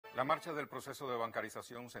La marcha del proceso de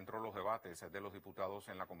bancarización centró los debates de los diputados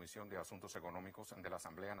en la Comisión de Asuntos Económicos de la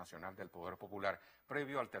Asamblea Nacional del Poder Popular,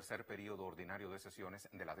 previo al tercer período ordinario de sesiones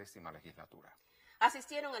de la X Legislatura.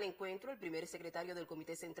 Asistieron al encuentro el primer secretario del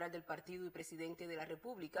Comité Central del Partido y presidente de la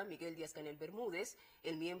República, Miguel Díaz-Canel Bermúdez,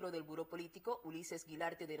 el miembro del Buró Político, Ulises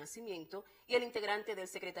Guilarte de Nacimiento, y el integrante del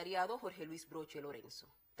secretariado, Jorge Luis Broche Lorenzo.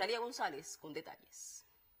 Talía González con detalles.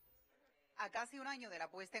 A casi un año de la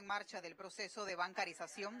puesta en marcha del proceso de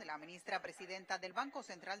bancarización, la ministra presidenta del Banco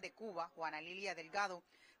Central de Cuba, Juana Lilia Delgado,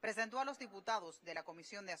 presentó a los diputados de la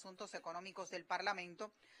Comisión de Asuntos Económicos del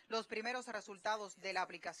Parlamento los primeros resultados de la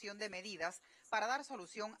aplicación de medidas para dar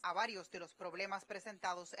solución a varios de los problemas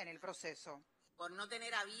presentados en el proceso. Por no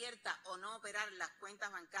tener abierta o no operar las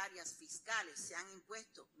cuentas bancarias fiscales, se han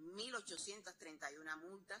impuesto 1.831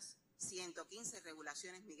 multas, 115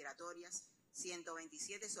 regulaciones migratorias,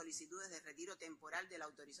 127 solicitudes de retiro temporal de la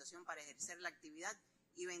autorización para ejercer la actividad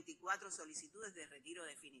y 24 solicitudes de retiro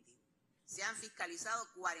definitivo. Se han fiscalizado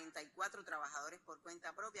 44 trabajadores por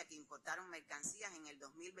cuenta propia que importaron mercancías en el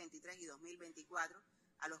 2023 y 2024,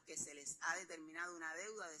 a los que se les ha determinado una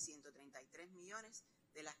deuda de 133 millones,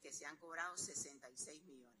 de las que se han cobrado 66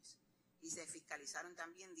 millones. Y se fiscalizaron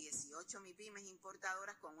también 18 MIPYMES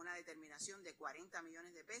importadoras con una determinación de 40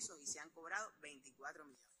 millones de pesos y se han cobrado 24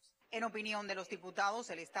 millones. En opinión de los diputados,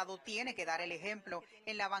 el Estado tiene que dar el ejemplo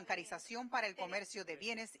en la bancarización para el comercio de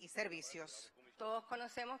bienes y servicios. Todos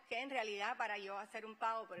conocemos que en realidad para yo hacer un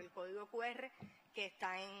pago por el código QR que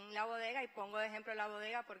está en la bodega, y pongo de ejemplo la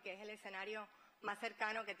bodega porque es el escenario más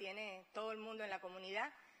cercano que tiene todo el mundo en la comunidad,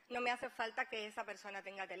 no me hace falta que esa persona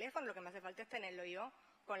tenga teléfono, lo que me hace falta es tenerlo yo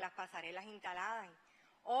con las pasarelas instaladas.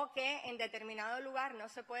 O que en determinado lugar no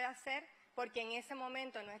se puede hacer porque en ese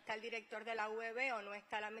momento no está el director de la UEB o no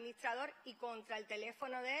está el administrador, y contra el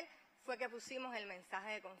teléfono de él fue que pusimos el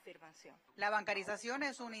mensaje de confirmación. La bancarización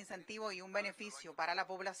es un incentivo y un beneficio para la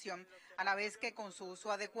población, a la vez que con su uso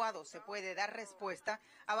adecuado se puede dar respuesta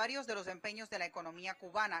a varios de los empeños de la economía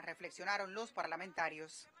cubana, reflexionaron los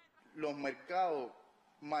parlamentarios. Los mercados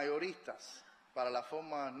mayoristas para las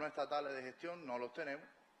formas no estatales de gestión no los tenemos.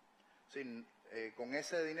 Con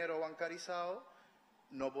ese dinero bancarizado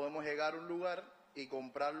no podemos llegar a un lugar y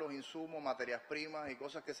comprar los insumos, materias primas y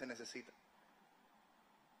cosas que se necesitan.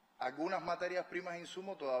 Algunas materias primas e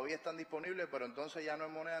insumos todavía están disponibles, pero entonces ya no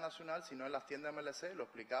en moneda nacional, sino en las tiendas MLC. Lo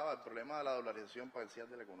explicaba, el problema de la dolarización parcial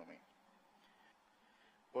de la economía.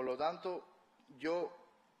 Por lo tanto, yo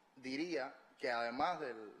diría que además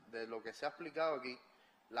de lo que se ha explicado aquí,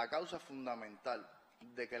 la causa fundamental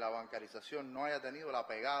de que la bancarización no haya tenido la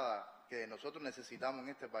pegada que nosotros necesitamos en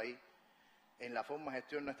este país en la forma de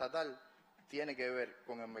gestión no estatal, tiene que ver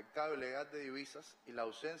con el mercado ilegal de divisas y la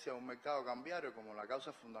ausencia de un mercado cambiario como la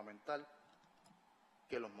causa fundamental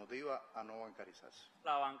que los motiva a no bancarizarse.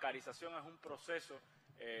 La bancarización es un proceso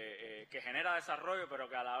que genera desarrollo, pero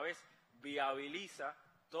que a la vez viabiliza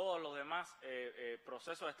todos los demás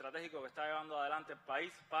procesos estratégicos que está llevando adelante el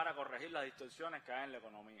país para corregir las distorsiones que hay en la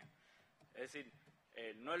economía. Es decir,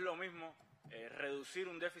 no es lo mismo reducir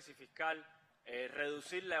un déficit fiscal,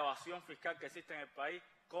 reducir la evasión fiscal que existe en el país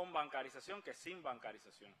con bancarización que sin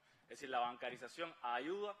bancarización. Es decir, la bancarización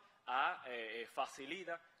ayuda a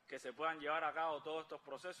facilita que se puedan llevar a cabo todos estos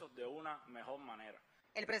procesos de una mejor manera.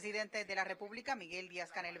 El presidente de la República, Miguel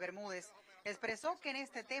Díaz-Canel Bermúdez, expresó que en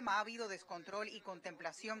este tema ha habido descontrol y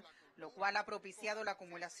contemplación, lo cual ha propiciado la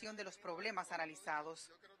acumulación de los problemas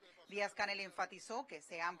analizados. Díaz-Canel enfatizó que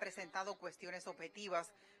se han presentado cuestiones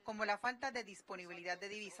objetivas, como la falta de disponibilidad de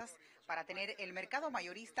divisas para tener el mercado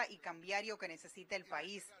mayorista y cambiario que necesita el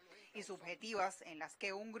país, y subjetivas en las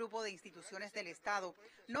que un grupo de instituciones del Estado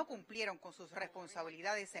no cumplieron con sus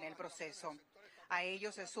responsabilidades en el proceso. A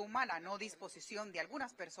ello se suma la no disposición de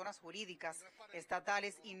algunas personas jurídicas,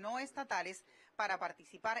 estatales y no estatales, para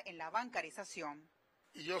participar en la bancarización.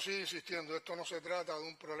 Y yo sigo insistiendo, esto no se trata de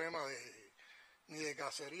un problema ni de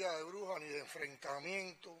cacería de brujas, ni de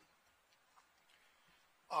enfrentamiento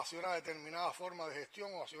hacia una determinada forma de gestión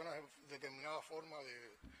o hacia una determinada forma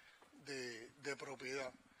de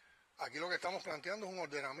propiedad. Aquí lo que estamos planteando es un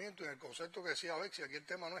ordenamiento, y en el concepto que decía Bexi, aquí el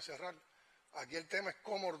tema no es cerrar, aquí el tema es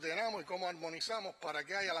cómo ordenamos y cómo armonizamos para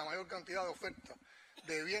que haya la mayor cantidad de oferta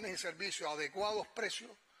de bienes y servicios a adecuados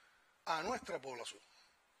precios a nuestra población.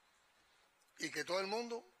 Y que todo el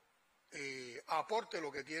mundo aporte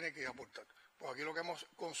lo que tiene que aportar. Pues aquí lo que hemos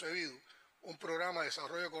concebido, un programa de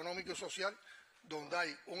desarrollo económico y social, donde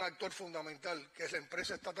hay un actor fundamental que es la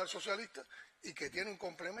empresa estatal socialista y que tiene un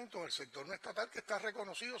complemento en el sector no estatal que está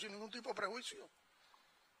reconocido sin ningún tipo de prejuicio.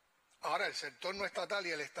 Ahora, el sector no estatal y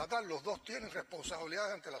el estatal, los dos tienen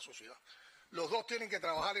responsabilidades ante la sociedad. Los dos tienen que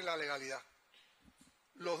trabajar en la legalidad.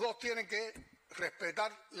 Los dos tienen que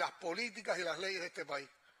respetar las políticas y las leyes de este país.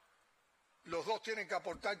 Los dos tienen que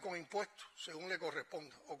aportar con impuestos, según le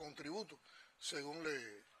corresponda, o con tributos, según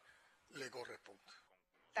le corresponda.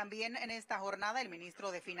 También en esta jornada el ministro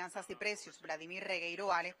de Finanzas y Precios, Vladimir Regueiro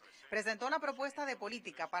Vale, presentó la propuesta de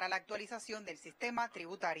política para la actualización del sistema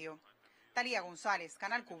tributario. Talía González,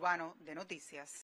 Canal Cubano de Noticias.